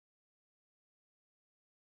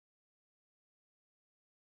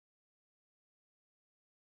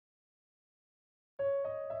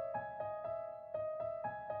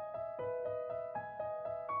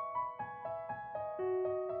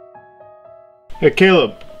Hey,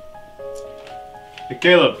 Caleb. Hey,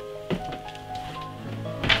 Caleb.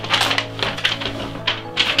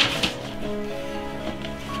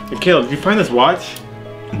 Hey, Caleb, did you find this watch?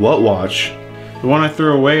 What watch? The one I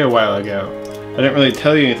threw away a while ago. I didn't really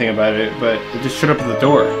tell you anything about it, but it just showed up at the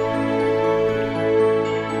door.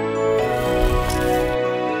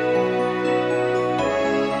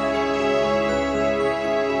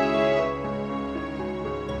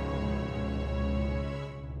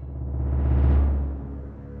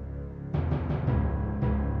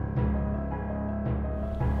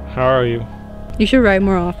 How are you? You should write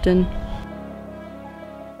more often.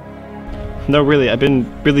 No, really, I've been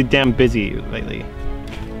really damn busy lately.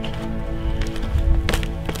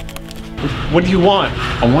 What do you want?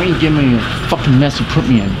 I want you to give me a fucking mess you put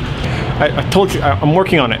me in. I told you, I'm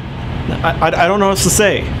working on it. I don't know what else to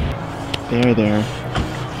say. There.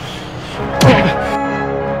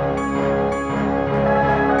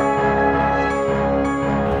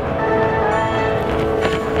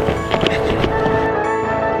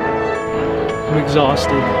 I'm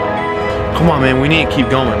exhausted. Come on, man, we need to keep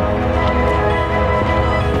going.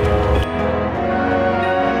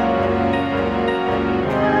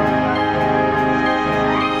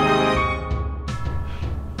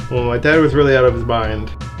 Well, my dad was really out of his mind.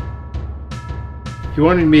 He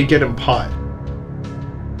wanted me to get him pot.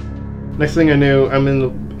 Next thing I knew, I'm in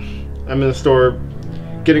the store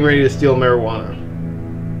getting ready to steal marijuana.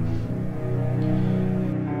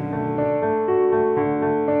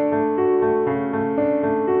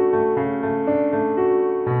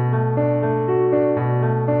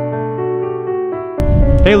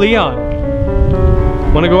 Hey Leon,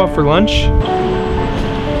 wanna go out for lunch?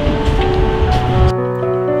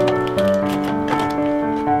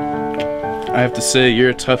 I have to say,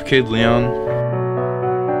 you're a tough kid, Leon.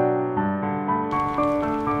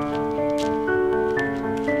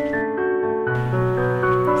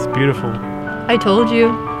 It's beautiful. I told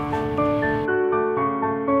you.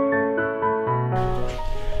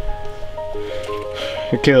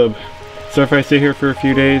 Hey, Caleb, so if I stay here for a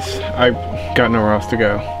few days, I got nowhere else to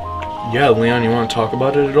go. Yeah, Leon, you want to talk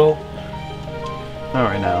about it at all? Not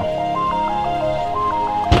right now.